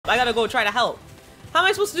I gotta go try to help. How am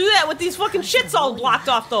I supposed to do that with these fucking shits all blocked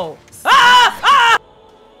off, though? Ah! Ah!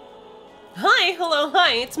 Hi, hello,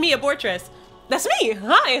 hi, it's me, Abortress. That's me,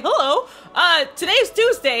 hi, hello. Today's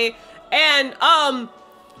Tuesday, and, I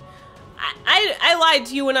lied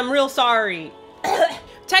to you and I'm real sorry.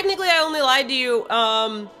 Technically, I only lied to you,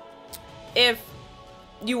 if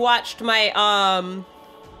you watched my,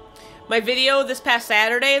 my video this past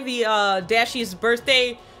Saturday, the, Dashi's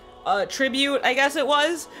birthday, tribute, I guess it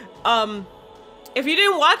was. If you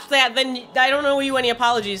didn't watch that, then I don't owe you any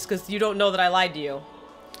apologies, because you don't know that I lied to you.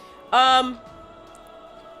 I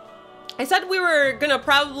said we were gonna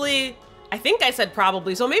probably, I think I said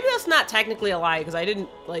probably, so maybe that's not technically a lie, because I didn't,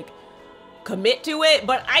 like, commit to it,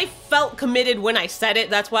 but I felt committed when I said it.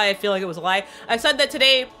 That's why I feel like it was a lie. I said that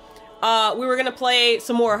today, we were gonna play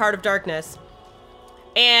some more Heart of Darkness.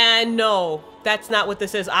 And no, that's not what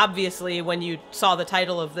this is. Obviously, when you saw the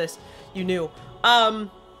title of this, you knew.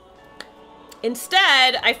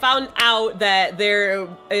 Instead, I found out that there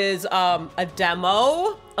is a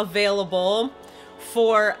demo available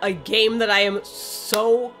for a game that I am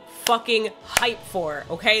so fucking hyped for,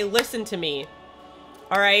 okay? Listen to me,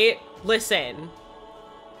 all right? Listen.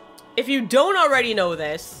 If you don't already know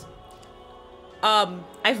this,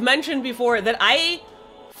 I've mentioned before that I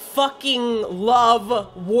fucking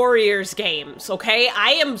love Warriors games, okay?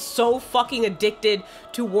 I am so fucking addicted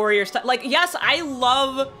to Warriors. Like, yes, I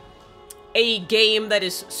love a game that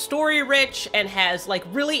is story-rich and has, like,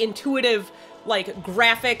 really intuitive, like,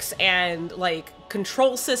 graphics and, like,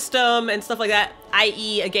 control system and stuff like that,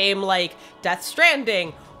 i.e. a game like Death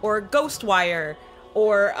Stranding or Ghostwire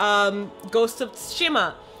or Ghost of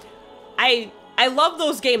Tsushima. I love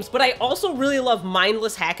those games, but I also really love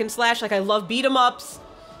mindless hack and slash. Like, I love beat-em-ups,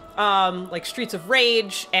 like Streets of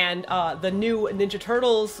Rage and the new Ninja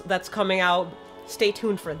Turtles that's coming out. Stay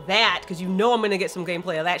tuned for that, because you know I'm gonna get some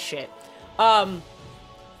gameplay of that shit. And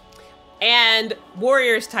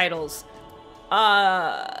Warriors titles.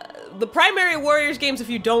 The primary Warriors games, if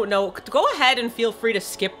you don't know, go ahead and feel free to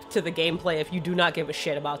skip to the gameplay if you do not give a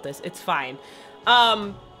shit about this. It's fine.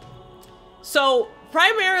 So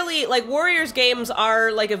primarily, like, Warriors games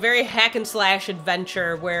are like a very hack and slash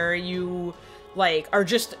adventure where you, like, are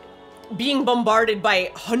just being bombarded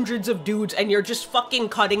by hundreds of dudes and you're just fucking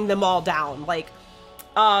cutting them all down. Like,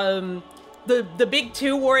 the big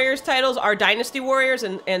two Warriors titles are Dynasty Warriors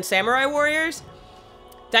and Samurai Warriors.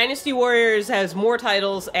 Dynasty Warriors has more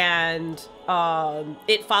titles, and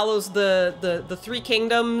it follows the three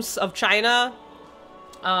kingdoms of China.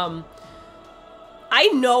 I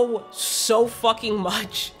know so fucking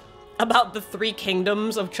much about the three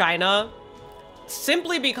kingdoms of China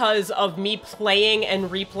simply because of me playing and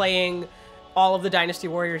replaying all of the Dynasty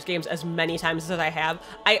Warriors games as many times as I have.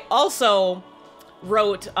 I also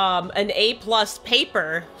wrote an A+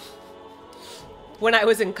 paper when I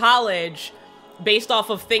was in college based off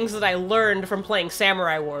of things that I learned from playing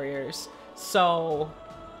Samurai Warriors. So,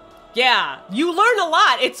 yeah, you learn a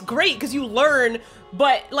lot. It's great because you learn,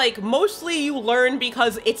 but, like, mostly you learn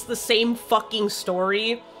because it's the same fucking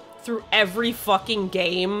story through every fucking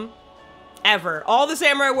game ever. All the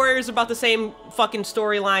Samurai Warriors are about the same fucking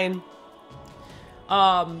storyline.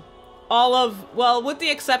 All of, well, with the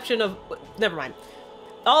exception of, never mind.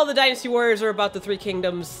 All the Dynasty Warriors are about the three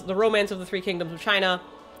kingdoms, the romance of the three kingdoms of China,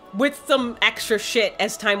 with some extra shit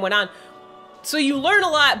as time went on. So you learn a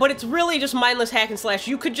lot, but it's really just mindless hack and slash.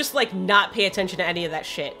 You could just, like, not pay attention to any of that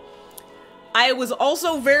shit. I was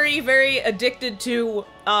also very, very addicted to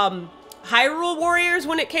Hyrule Warriors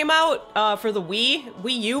when it came out for the Wii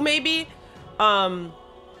U maybe. I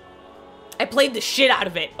played the shit out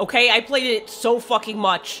of it, okay? I played it so fucking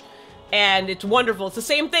much, and it's wonderful. It's the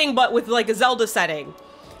same thing, but with, like, a Zelda setting.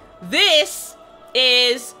 This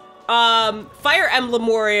is Fire Emblem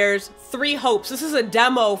Warriors 3 Hopes. This is a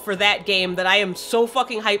demo for that game that I am so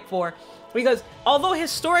fucking hyped for, because although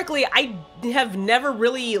historically I have never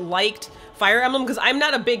really liked Fire Emblem because I'm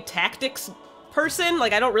not a big tactics person,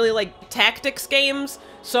 like, I don't really like tactics games,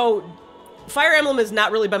 so Fire Emblem has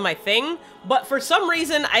not really been my thing, but for some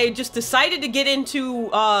reason I just decided to get into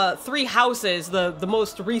 3 Houses, the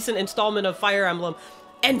most recent installment of Fire Emblem,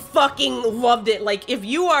 and fucking loved it. Like, if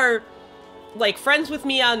you are, like, friends with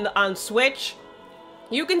me on Switch,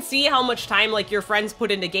 you can see how much time, like, your friends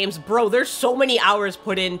put into games. Bro, there's so many hours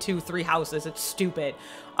put into 3 Houses, it's stupid.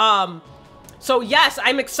 So yes,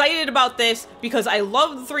 I'm excited about this because I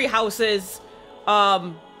love the 3 Houses,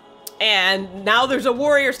 and now there's a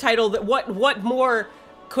Warriors title. That what more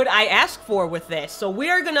could I ask for with this? So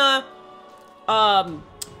we are gonna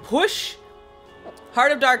push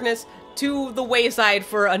Heart of Darkness to the wayside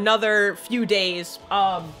for another few days.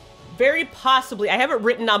 very possibly, I have it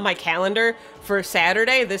written on my calendar for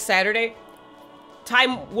Saturday, this Saturday.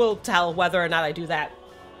 Time will tell whether or not I do that.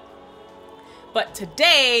 But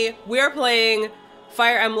today, we're playing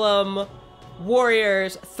Fire Emblem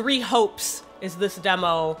Warriors 3 Hopes is this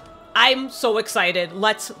demo. I'm so excited.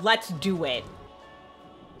 Let's do it.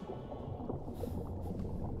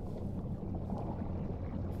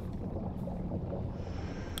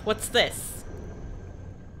 What's this?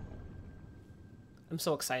 I'm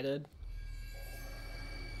so excited.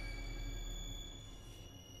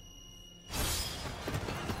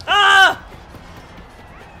 Ah!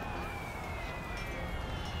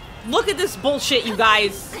 Look at this bullshit, you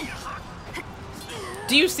guys.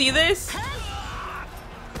 Do you see this?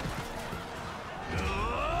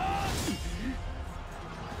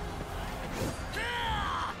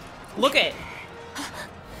 Look it.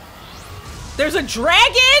 There's a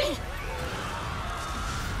dragon?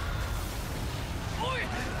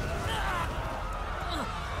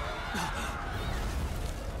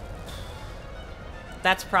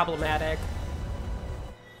 That's problematic.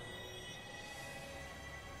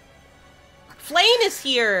 Flame is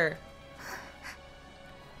here.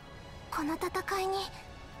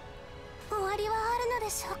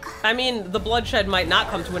 I mean, the bloodshed might not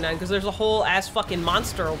come to an end because there's a whole ass fucking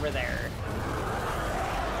monster over there.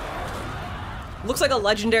 Looks like a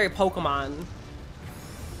legendary Pokemon.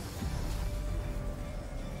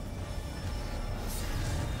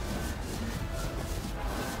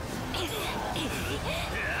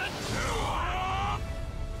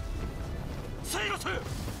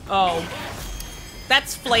 Oh.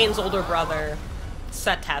 That's Flame's older brother,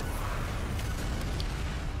 Seteth.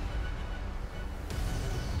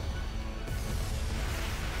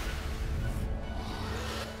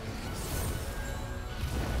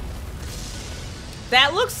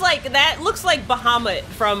 That looks like Bahamut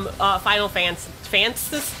from Final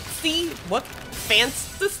Fantasy. What?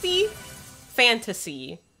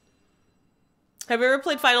 Fantasy. Have you ever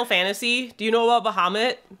played Final Fantasy? Do you know about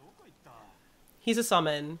Bahamut? He's a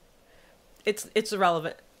summon. It's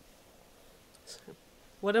irrelevant.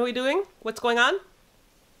 What are we doing? What's going on?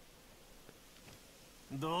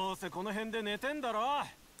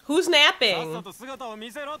 Who's napping?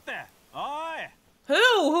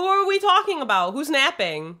 Who are we talking about? Who's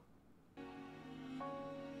napping?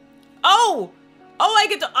 Oh! Oh, I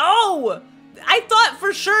get to- Oh! I thought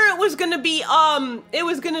for sure it was gonna be,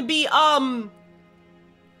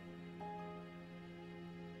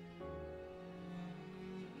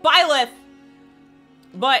 Byleth!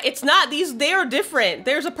 But it's not. They are different.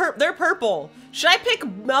 They're purple. Should I pick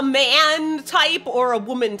a man type or a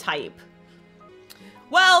woman type?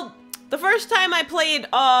 Well, the first time I played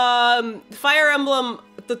Fire Emblem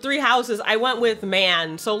the 3 Houses, I went with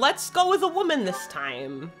man. So let's go with a woman this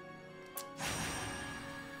time.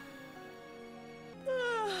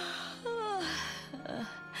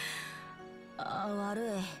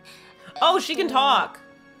 Oh, she can talk.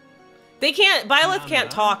 They can't, Byleth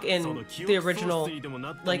can't talk in the original,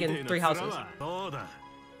 like in 3 Houses.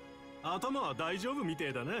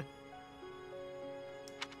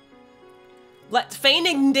 Let's feign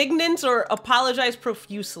indignance or apologize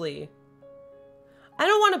profusely. I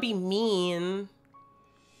don't want to be mean.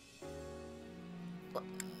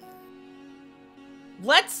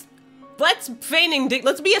 Let's feign indignance.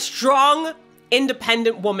 Let's be a strong,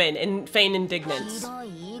 independent woman and feign indignance.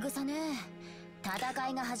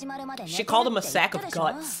 She called him a sack of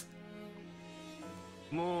guts.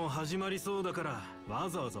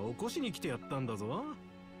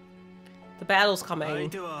 The battle's coming.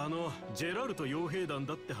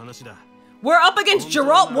 We're up against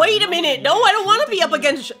Geralt. Wait a minute. No, I don't want to be up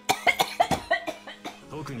against...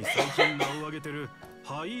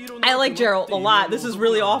 I like Geralt a lot. This is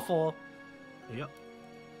really awful.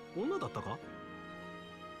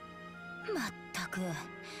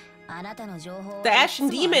 The Ashen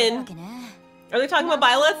Demon? Are they talking about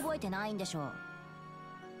Byleth?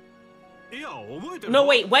 No,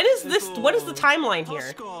 wait, when is this? What is the timeline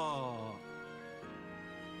here?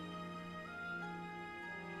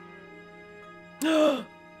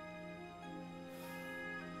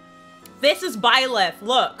 This is Byleth,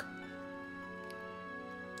 look.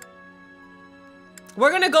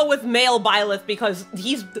 We're gonna go with male Byleth because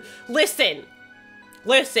he's... Listen.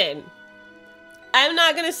 I'm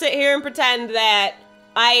not gonna sit here and pretend that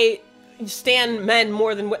I stand men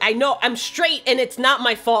more than... I know I'm straight and it's not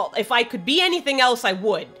my fault. If I could be anything else, I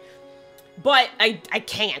would. But I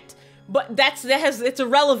can't. But it's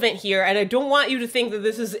irrelevant here, and I don't want you to think that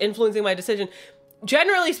this is influencing my decision.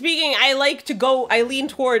 Generally speaking, I lean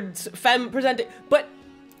towards femme presenting, but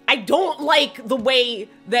I don't like the way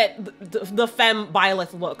that the femme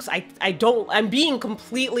Byleth looks. I'm being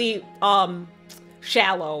completely,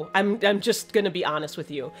 shallow. I'm just gonna be honest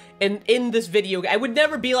with you. And in this video, I would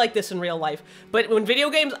never be like this in real life. But when video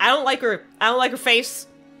games, I don't like her face.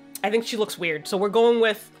 I think she looks weird. So we're going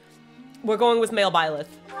with male Byleth.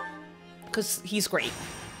 Because he's great.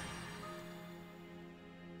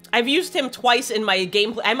 I've used him twice in my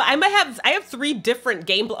gameplay. I have 3 different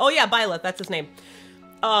gameplay. Oh yeah, Byleth, that's his name.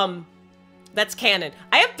 That's canon.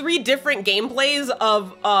 I have 3 different gameplays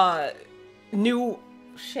of, of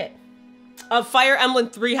Fire Emblem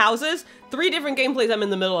 3 Houses. 3 different gameplays I'm in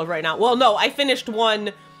the middle of right now. Well, no, I finished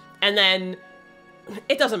one, and then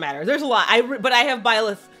it doesn't matter. There's a lot. But I have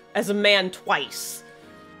Byleth as a man twice,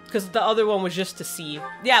 because the other one was just to see.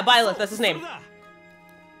 Yeah, Byleth, that's his name.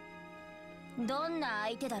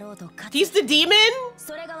 He's the demon?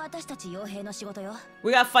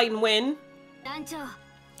 We gotta fight and win.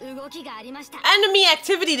 Enemy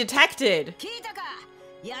activity detected.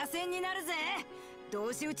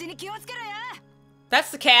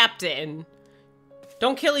 That's the captain.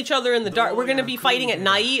 Don't kill each other in the dark. We're gonna be fighting at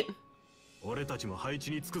night.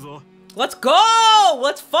 Let's go!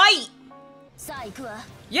 Let's fight!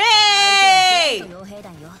 Yay!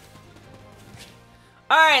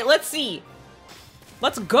 Alright, let's see.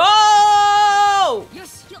 Let's go!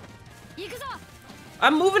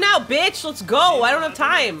 I'm moving out, bitch. Let's go. I don't have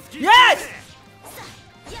time. Yes!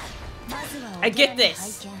 I get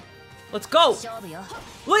this. Let's go.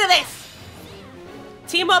 Look at this.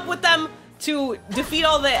 Team up with them to defeat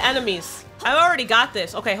all the enemies. I've already got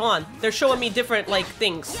this. Okay, hold on. They're showing me different, like,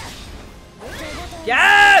 things.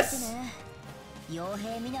 Yes!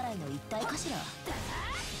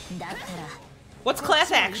 What's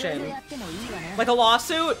class action? Like a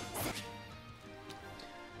lawsuit?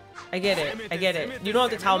 I get it. I get it. You don't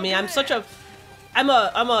have to tell me. I'm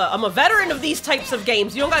a veteran of these types of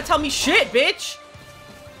games. You don't gotta tell me shit, bitch.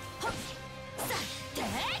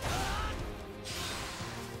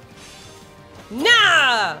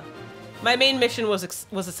 Nah! My main mission was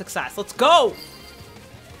a success. Let's go!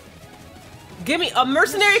 Give me a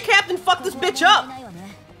mercenary captain, fuck this bitch up!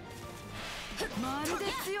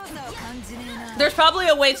 There's probably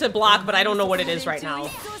a way to block, but I don't know what it is right now.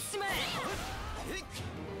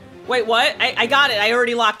 Wait, what? I got it. I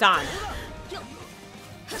already locked on.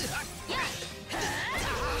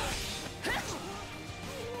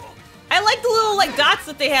 I like the little, like, dots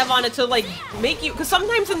that they have on it to, like, make you... Because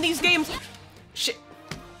sometimes in these games... Shit.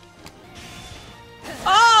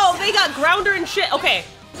 Oh, they got grounder and shit. Okay.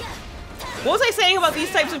 What was I saying about these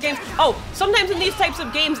types of games? Oh, sometimes in these types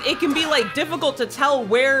of games, it can be, like, difficult to tell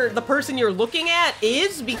where the person you're looking at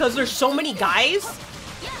is because there's so many guys.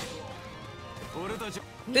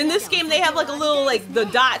 In this game, they have, like, a little, like, the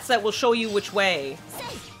dots that will show you which way.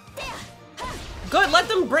 Good, let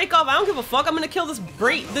them break off. I don't give a fuck. I'm gonna kill this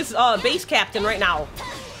base captain right now.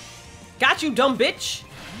 Got you, dumb bitch.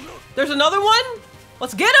 There's another one?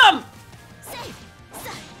 Let's get him!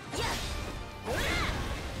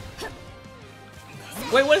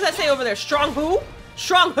 Wait, what does that say over there? Strong who?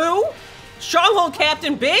 Strong who? Stronghold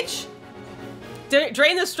captain, bitch!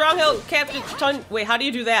 Drain the stronghold captain stun. Wait, how do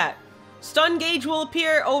you do that? Stun gauge will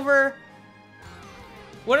appear over...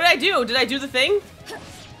 What did I do? Did I do the thing?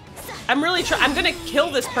 I'm really I'm gonna kill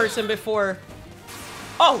this person before...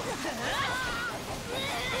 Oh!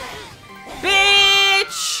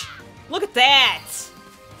 Bitch! Look at that!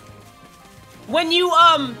 When you,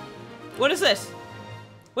 what is this?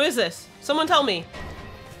 What is this? Someone tell me.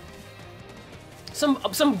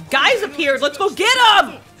 Some guys appeared. Let's go get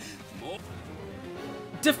them!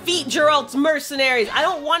 Defeat Geralt's mercenaries. I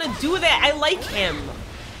don't want to do that. I like him.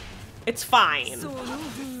 It's fine.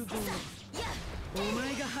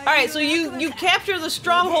 Alright, so you capture the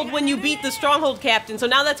stronghold when you beat the stronghold captain. So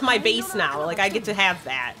now that's my base now. Like, I get to have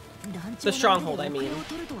that. The stronghold, I mean.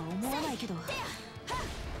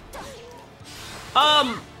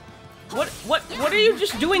 What are you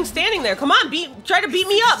just doing standing there? Come on, try to beat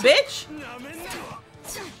me up, bitch!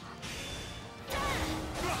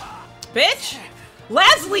 Bitch!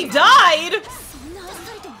 Leslie died?!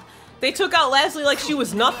 They took out Leslie like she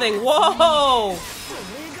was nothing. Whoa!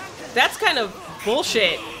 That's kind of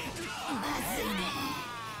bullshit.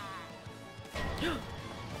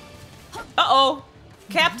 Uh-oh.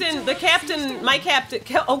 My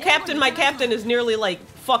captain is nearly, like,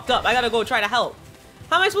 fucked up. I gotta go try to help.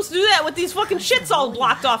 How am I supposed to do that with these fucking shits all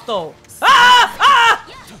blocked off, though? Ah! Ah!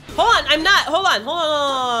 Hold on, hold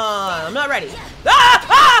on. I'm not ready. Ah!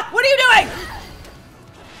 Ah! What are you doing?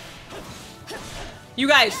 You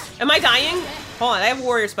guys, am I dying? Hold on, I have a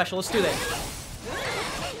warrior special. Let's do this.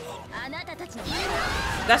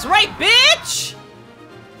 That's right, bitch!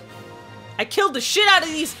 I killed the shit out of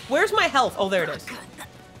these. Where's my health? Oh, there it is.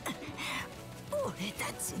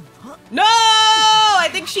 No! I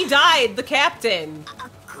think she died, the captain.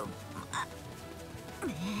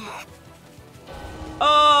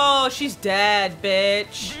 Oh, she's dead,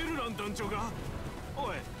 bitch.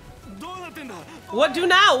 What do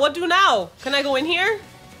now? What do now? Can I go in here?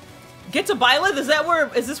 Get to Byleth?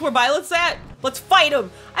 Is this where Byleth's at? Let's fight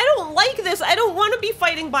him. I don't like this. I don't want to be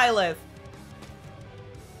fighting Byleth.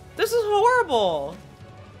 This is horrible.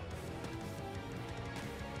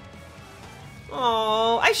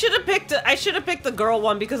 Oh, I should have picked the girl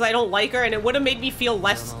one because I don't like her and it would have made me feel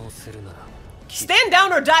less. Stand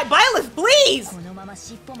down or die. Byleth, please!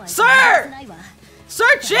 Sir!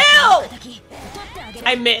 Sir, chill!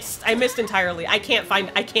 I missed entirely. I can't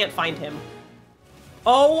find him.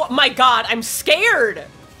 Oh my god, I'm scared!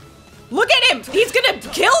 Look at him! He's gonna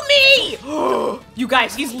kill me! You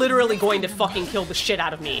guys, he's literally going to fucking kill the shit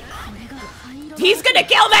out of me. He's gonna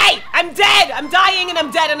kill me! I'm dead! I'm dying and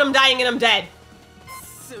I'm dead and I'm dying and I'm dead.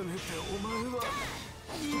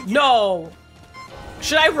 No.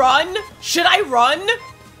 Should I run? Should I run?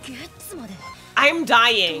 I'm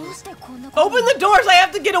dying. Open the doors! I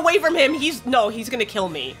have to get away from him! He's gonna kill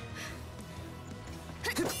me.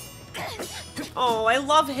 Oh, I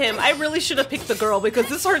love him. I really should have picked the girl because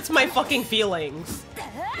this hurts my fucking feelings.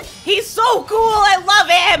 He's so cool! I love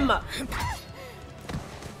him!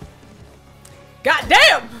 God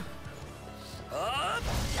damn!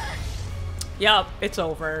 Yup, it's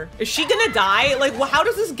over. Is she gonna die? Like, how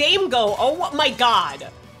does this game go? Oh my god.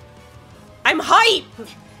 I'm hype!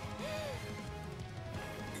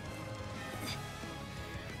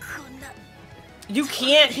 You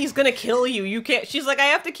can't. He's gonna kill you. You can't. She's like, I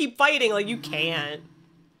have to keep fighting. Like, you can't.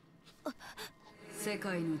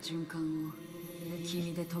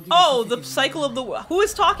 Oh, the cycle of the... Who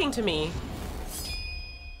is talking to me?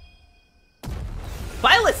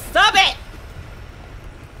 Violet, stop it!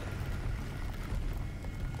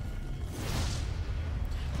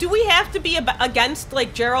 Do we have to be against,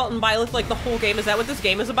 like, Geralt and Violet, like, the whole game? Is that what this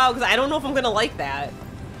game is about? Because I don't know if I'm gonna like that.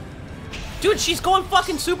 Dude, she's going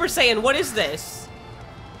fucking Super Saiyan. What is this?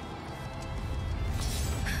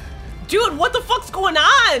 Dude, what the fuck's going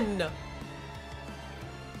on?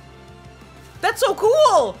 That's so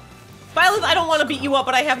cool! Violet, I don't want to beat you up,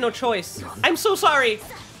 but I have no choice. I'm so sorry.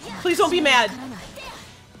 Please don't be mad.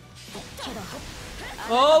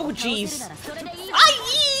 Oh, jeez.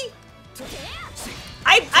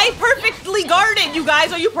 I perfectly guarded, you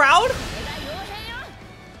guys. Are you proud?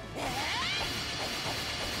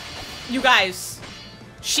 You guys.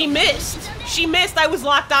 She missed. She missed. I was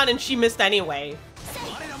locked on and she missed anyway.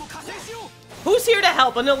 Who's here to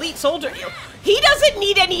help? An elite soldier. He doesn't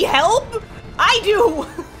need any help. I do.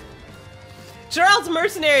 Geralt's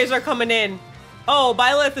mercenaries are coming in. Oh,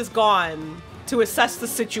 Byleth is gone to assess the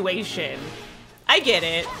situation. I get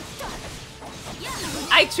it.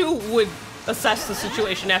 I too would assess the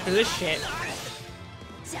situation after this shit.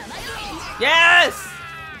 Yes!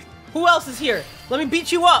 Who else is here? Let me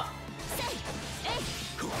beat you up.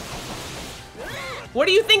 What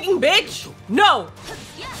are you thinking, bitch? No!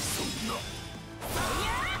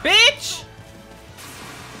 Bitch!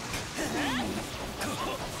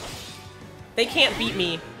 They can't beat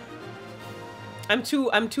me. I'm too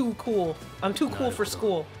cool. I'm too cool for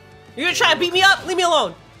school. You're gonna try to beat me up? Leave me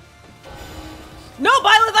alone. No,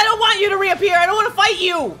 Violet, I don't want you to reappear. I don't want to fight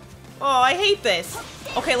you. Oh, I hate this.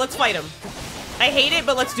 Okay, let's fight him. I hate it,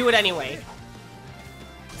 but let's do it anyway.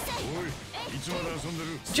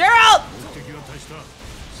 Geralt!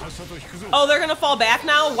 Oh, they're gonna fall back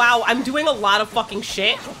now? Wow, I'm doing a lot of fucking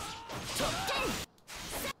shit.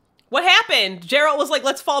 What happened? Geralt was like,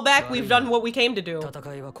 let's fall back. We've done what we came to do.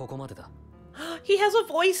 He has a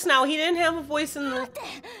voice now. He didn't have a voice in the...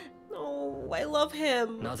 Oh, I love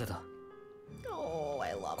him. Oh,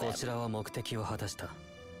 I love him.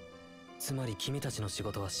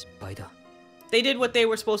 They did what they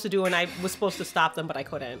were supposed to do and I was supposed to stop them, but I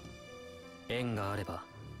couldn't.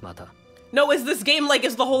 No, is this game like,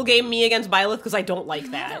 is the whole game me against Byleth? Because I don't like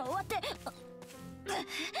that.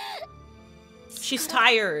 She's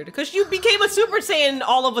tired. Because you became a Super Saiyan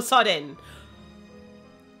all of a sudden.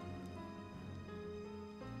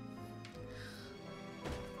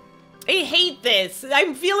 I hate this.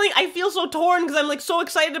 I feel so torn because I'm like so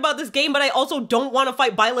excited about this game, but I also don't want to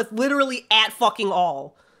fight Byleth literally at fucking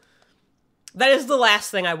all. That is the last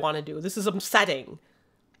thing I want to do. This is upsetting.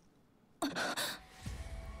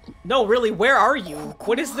 No, really, where are you?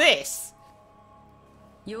 What is this?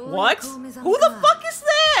 What? Who the fuck is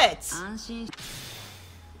that?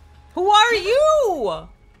 Who are you?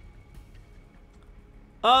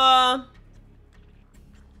 Let's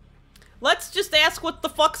just ask what the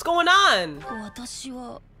fuck's going on.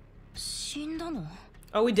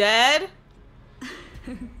 Are we dead?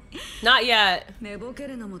 Not yet.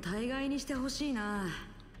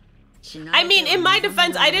 I mean, in my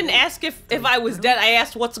defense, I didn't ask if I was dead. I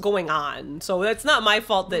asked what's going on. So that's not my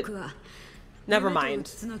fault that... Never mind.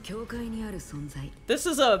 This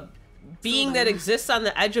is a being that exists on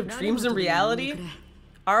the edge of dreams and reality?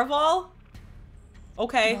 Arval?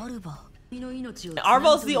 Okay.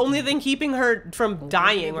 Arval's the only thing keeping her from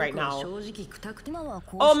dying right now.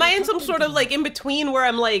 Oh, am I in some sort of like in between where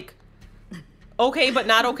I'm like okay but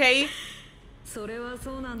not okay?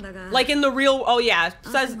 Like in the real, oh yeah,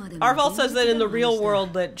 says Arval says that in the real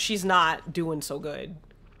world that she's not doing so good.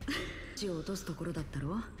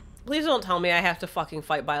 Please don't tell me I have to fucking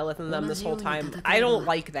fight Byleth and them this whole time. I don't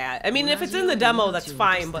like that. I mean, if it's in the demo, that's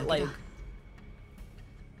fine, but like... I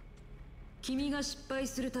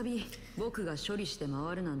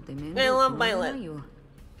love Byleth.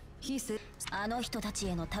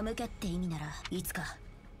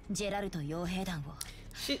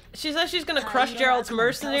 She says she's gonna crush Gerald's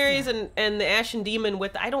mercenaries and the Ashen Demon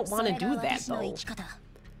with... I don't want to do that, though.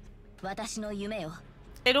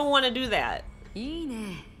 I don't want to do that.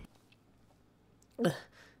 Ugh.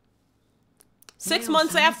 6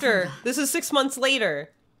 months after. This is 6 months later.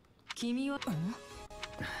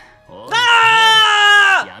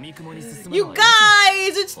 Ah! You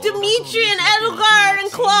guys, it's Dimitri and Edelgard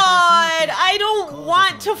and Claude. I don't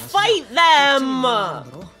want to fight them.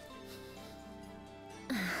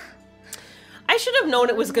 I should have known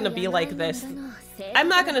it was gonna be like this. I'm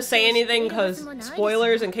not gonna say anything because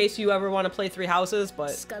spoilers in case you ever want to play Three Houses,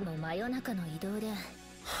 but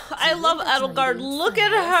I love Edelgard. Look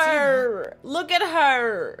at her! Look at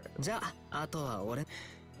her!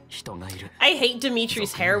 I hate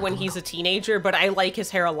Dimitri's hair when he's a teenager, but I like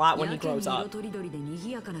his hair a lot when he grows up.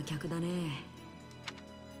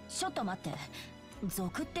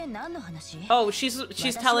 Oh,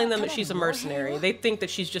 she's telling them that she's a mercenary. They think that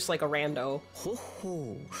she's just like a rando.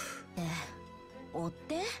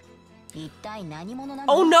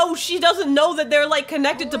 Oh no, she doesn't know that they're like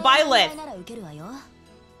connected to Byleth.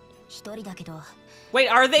 Wait,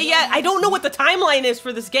 are they yet? I don't know what the timeline is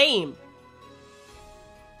for this game.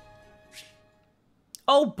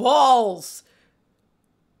 Oh, balls.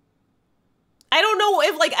 I don't know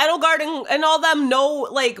if like Edelgard and all them know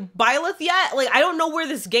like Byleth yet. Like, I don't know where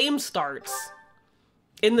this game starts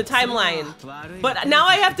in the timeline. But now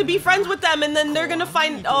I have to be friends with them and then they're gonna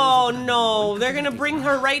find... Oh no, they're gonna bring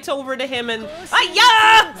her right over to him and... Ah,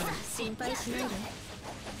 yeah!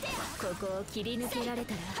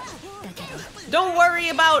 Don't worry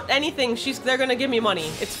about anything. They're gonna give me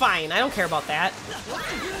money. It's fine. I don't care about that.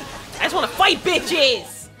 I just want to fight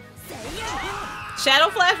bitches. Shadow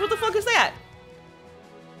Flash? What the fuck is that?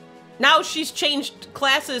 Now she's changed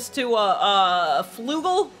classes to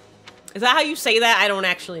Flugel? Is that how you say that? I don't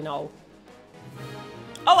actually know.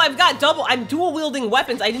 Oh, I'm dual wielding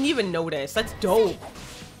weapons. I didn't even notice. That's dope.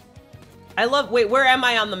 I love... Wait, where am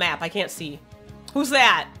I on the map? I can't see. Who's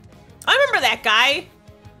that? I remember that guy.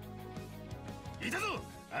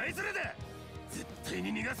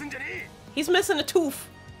 He's missing a tooth.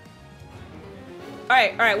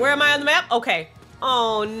 Alright, where am I on the map? Okay.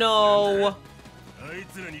 Oh no.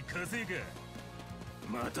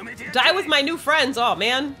 Die with my new friends. Oh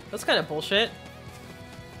man, that's kind of bullshit.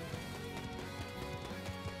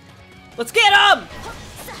 Let's get him!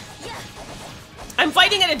 I'm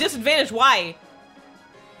fighting at a disadvantage. Why?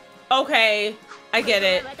 Okay, I get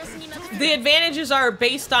it. The advantages are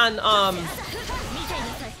based on,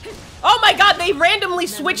 Oh my god, they randomly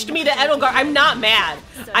switched me to Edelgard. I'm not mad.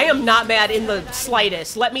 I am not mad in the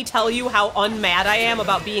slightest. Let me tell you how unmad I am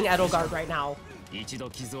about being Edelgard right now.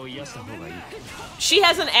 She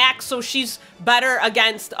has an axe, so she's better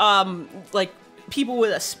against, like, people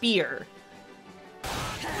with a spear.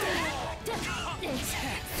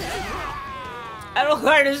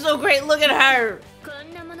 Edelgard is so great. Look at her.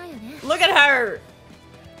 Look at her.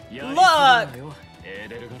 Look.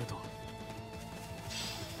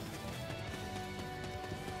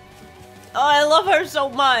 Oh, I love her so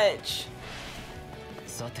much.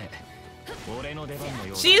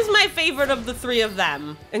 She is my favorite of the three of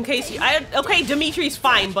them. In case you... okay, Dimitri's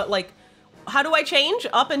fine, but like... How do I change?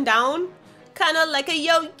 Up and down? Kinda like a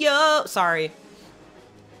yo-yo. Sorry.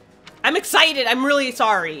 I'm excited. I'm really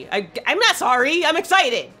sorry. I'm not sorry. I'm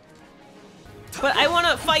excited. But I want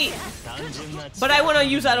to fight. But I want to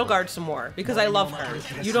use Edelgard some more. Because I love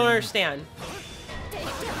her. You don't understand.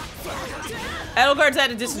 Edelgard's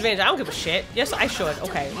at a disadvantage. I don't give a shit. Yes, I should.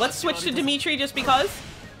 Okay, let's switch to Dimitri just because.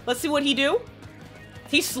 Let's see what he do.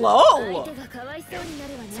 He's slow.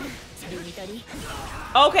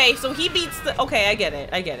 Okay, so he beats the... Okay, I get it.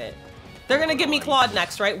 I get it. They're gonna give me Claude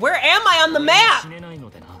next, right? Where am I on the map?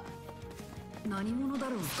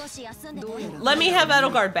 Let me have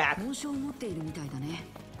Edelgard back.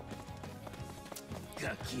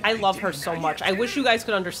 I love her so much. I wish you guys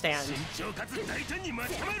could understand.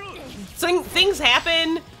 Things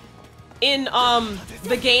happen in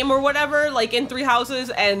the game or whatever, like in Three Houses,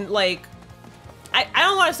 and like I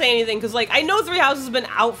don't want to say anything because like I know Three Houses has been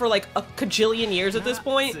out for like a cajillion years at this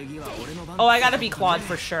point. Oh, I gotta be Claude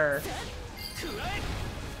for sure.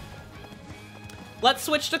 Let's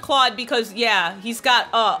switch to Claude because yeah, he's got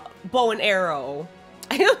a bow and arrow.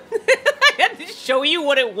 I had to show you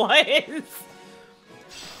what it was.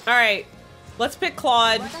 All right, let's pick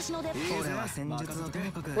Claude.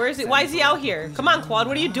 Where is he? Why is he out here? Come on, Claude,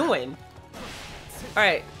 what are you doing? All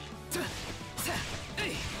right.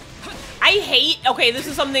 I hate, okay, this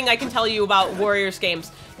is something I can tell you about Warriors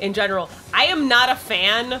games in general. I am not a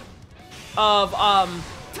fan of,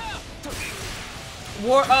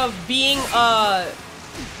 being,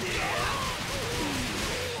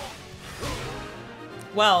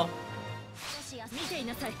 well,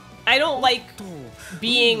 I don't like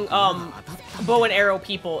being bow and arrow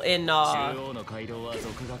people in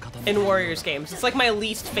Warriors games. It's like my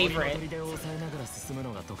least favorite.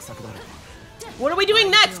 What are we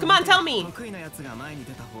doing next? Come on, tell me.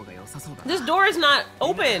 This door is not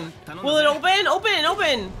open. Will it open?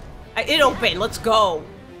 Open. It opened. Let's go.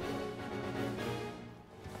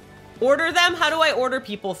 Order them? How do I order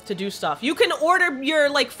people to do stuff? You can order your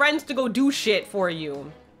like friends to go do shit for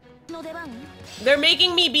you. They're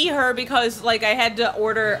making me be her because like I had to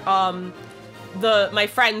order my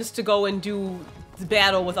friends to go and do the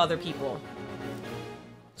battle with other people.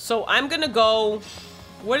 So I'm gonna go.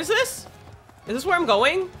 What is this? Is this where I'm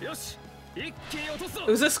going?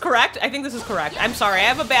 Is this correct? I think this is correct. I'm sorry, I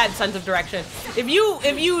have a bad sense of direction. If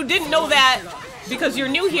you didn't know that because you're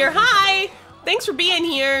new here, hi! Thanks for being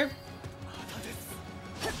here.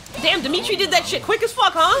 Damn, Dimitri did that shit quick as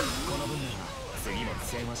fuck, huh?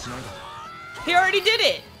 He already did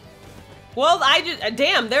it. Well, I just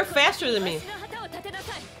damn, they're faster than me.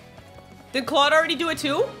 Did Claude already do it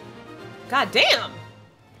too? God damn.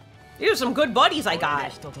 These are some good buddies I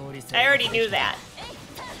got. I already knew that.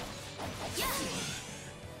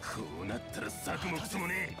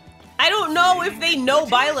 I don't know if they know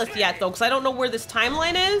Byleth yet though, because I don't know where this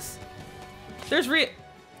timeline is.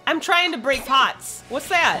 I'm trying to break pots. What's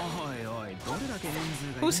that?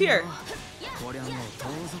 Who's here?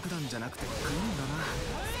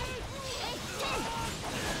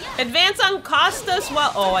 Advance on Costas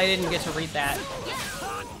while... Oh, I didn't get to read that.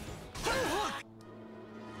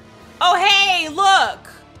 Oh, hey, look!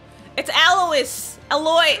 It's Alois.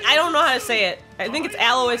 Aloy. I don't know how to say it. I think it's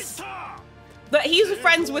Alois. But he's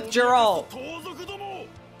friends with Geralt.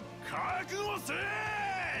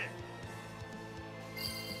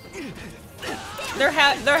 They're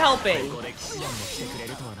helping.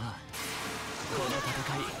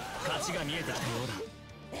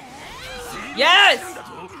 Yes!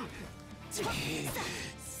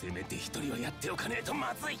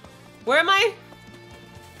 Where am I?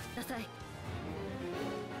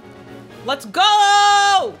 Let's go!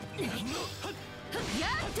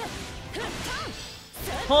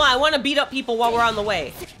 Hold on, I want to beat up people while we're on the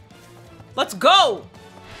way. Let's go!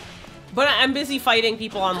 But I'm busy fighting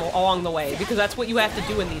people along the way, because that's what you have to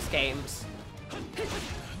do in these games.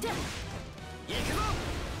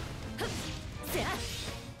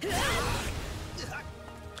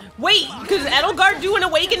 Wait, does Edelgard do an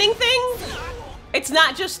awakening thing? It's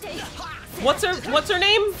not just... What's her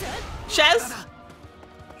name? Shez?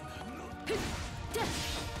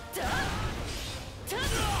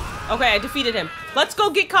 Okay, I defeated him. Let's go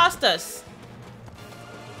get Costas.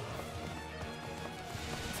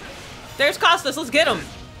 There's Costas, let's get him.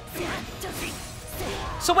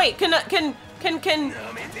 So wait, can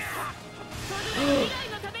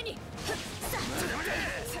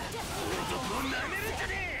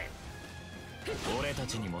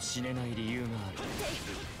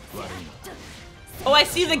Oh, I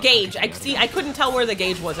see the gauge. I couldn't tell where the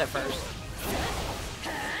gauge was at first.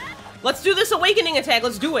 Let's do this awakening attack.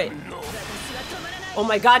 Let's do it. Oh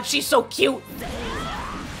my god, she's so cute.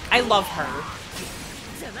 I love her.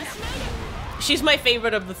 She's my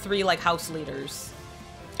favorite of the three like house leaders.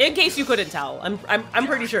 In case you couldn't tell. I'm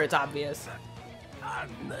pretty sure it's obvious.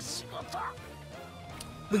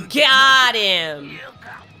 We got him.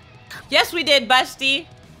 Yes, we did, bestie.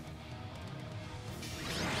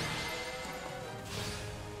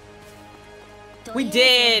 We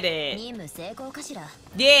did it.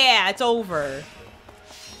 Yeah, it's over.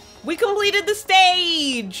 We completed the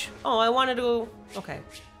stage! Oh, I wanted to... Okay.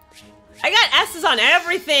 I got S's on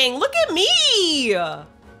everything! Look at me! I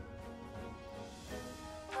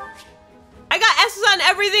got S's on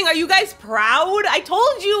everything! Are you guys proud? I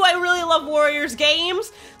told you I really love Warriors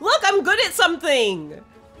games! Look, I'm good at something!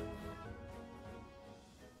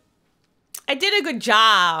 I did a good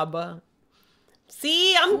job.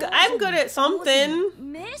 See, I'm good at something.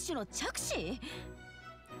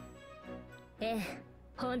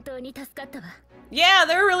 Yeah,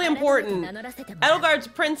 they're really important. Edelgard's a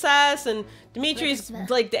princess, and Dimitri's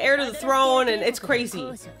like the heir to the throne, and it's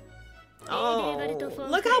crazy. Oh,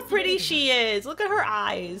 look how pretty she is. Look at her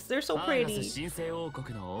eyes. They're so pretty.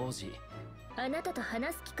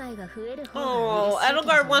 Oh,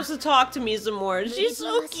 Edelgard wants to talk to me some more. She's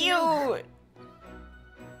so cute.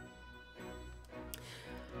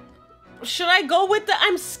 Should I go with the...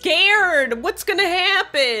 I'm scared. What's gonna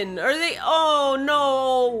happen? Are they... Oh,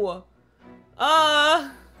 no.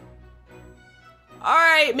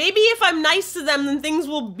 Alright, maybe if I'm nice to them, then things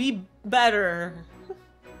will be better.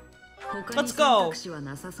 Let's go.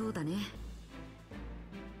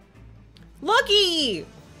 Looky!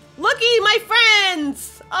 Looky, my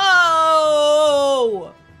friends!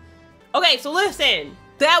 Oh! Okay, so listen.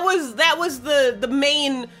 That was the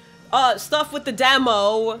main stuff with the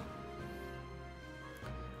demo.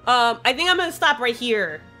 I think I'm gonna stop right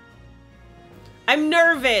here. I'm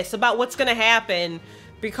nervous about what's gonna happen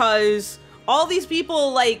because all these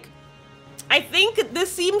people, like, I think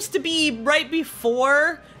this seems to be right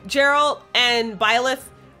before Geralt and Byleth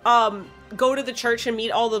go to the church and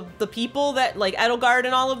meet all the people that, like, Edelgard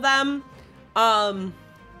and all of them.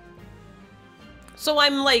 So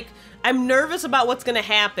I'm nervous about what's gonna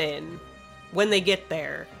happen when they get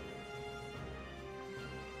there.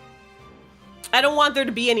 I don't want there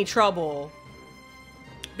to be any trouble.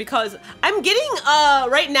 Because I'm getting,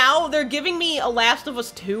 right now, they're giving me a Last of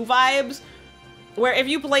Us 2 vibes. Where if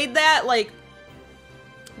you played that, like,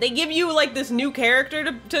 they give you, like, this new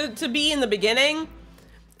character to be in the beginning.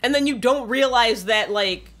 And then you don't realize that,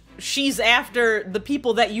 like, she's after the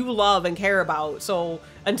people that you love and care about. So,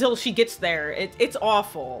 until she gets there, it's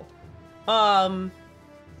awful.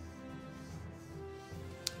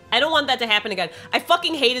 I don't want that to happen again. I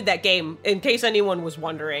fucking hated that game, in case anyone was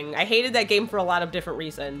wondering. I hated that game for a lot of different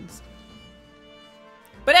reasons.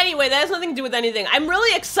 But anyway, that has nothing to do with anything. I'm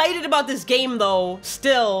really excited about this game, though,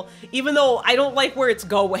 still, even though I don't like where it's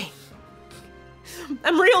going.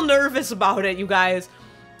 I'm real nervous about it, you guys.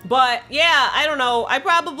 But, yeah, I don't know. I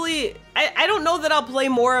don't know that I'll play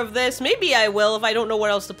more of this. Maybe I will if I don't know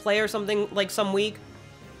what else to play or something, like, some week.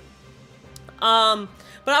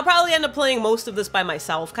 But I'll probably end up playing most of this by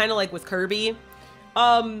myself, kind of like with Kirby.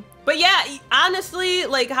 But yeah, honestly,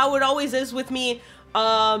 like how it always is with me,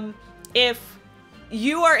 if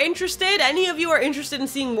you are interested, any of you are interested in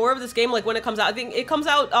seeing more of this game, like when it comes out, I think it comes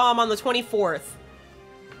out on the 24th.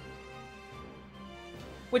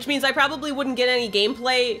 Which means I probably wouldn't get any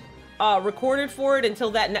gameplay recorded for it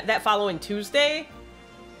until that following Tuesday.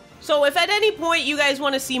 So if at any point you guys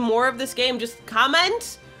want to see more of this game, just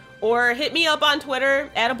comment. Or hit me up on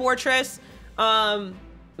Twitter, @Abortress.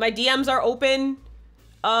 My DMs are open.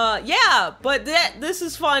 Yeah, but this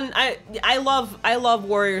is fun. I love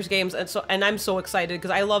Warriors games, and I'm so excited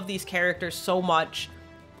because I love these characters so much.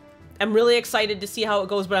 I'm really excited to see how it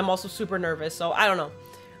goes, but I'm also super nervous, so I don't know.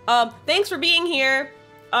 Thanks for being here.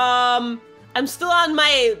 I'm still on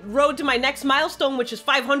my road to my next milestone, which is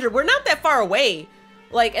 500. We're not that far away.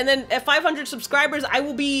 Like, and then at 500 subscribers, I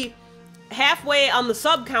will be halfway on the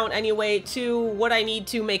sub count anyway to what I need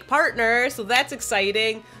to make partner, so that's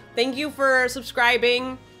exciting. Thank you for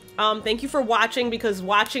subscribing. Thank you for watching, because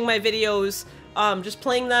watching my videos, just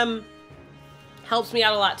playing them helps me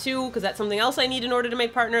out a lot too, because that's something else I need in order to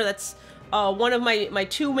make partner. That's one of my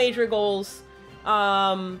two major goals.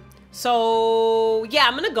 So yeah,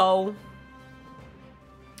 I'm gonna go.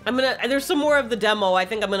 There's some more of the demo. I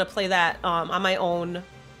think I'm gonna play that on my own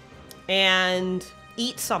and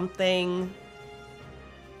eat something,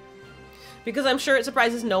 because I'm sure it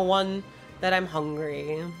surprises no one that I'm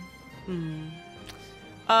hungry.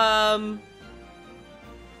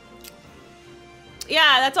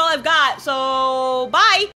 Yeah, that's all I've got, so bye!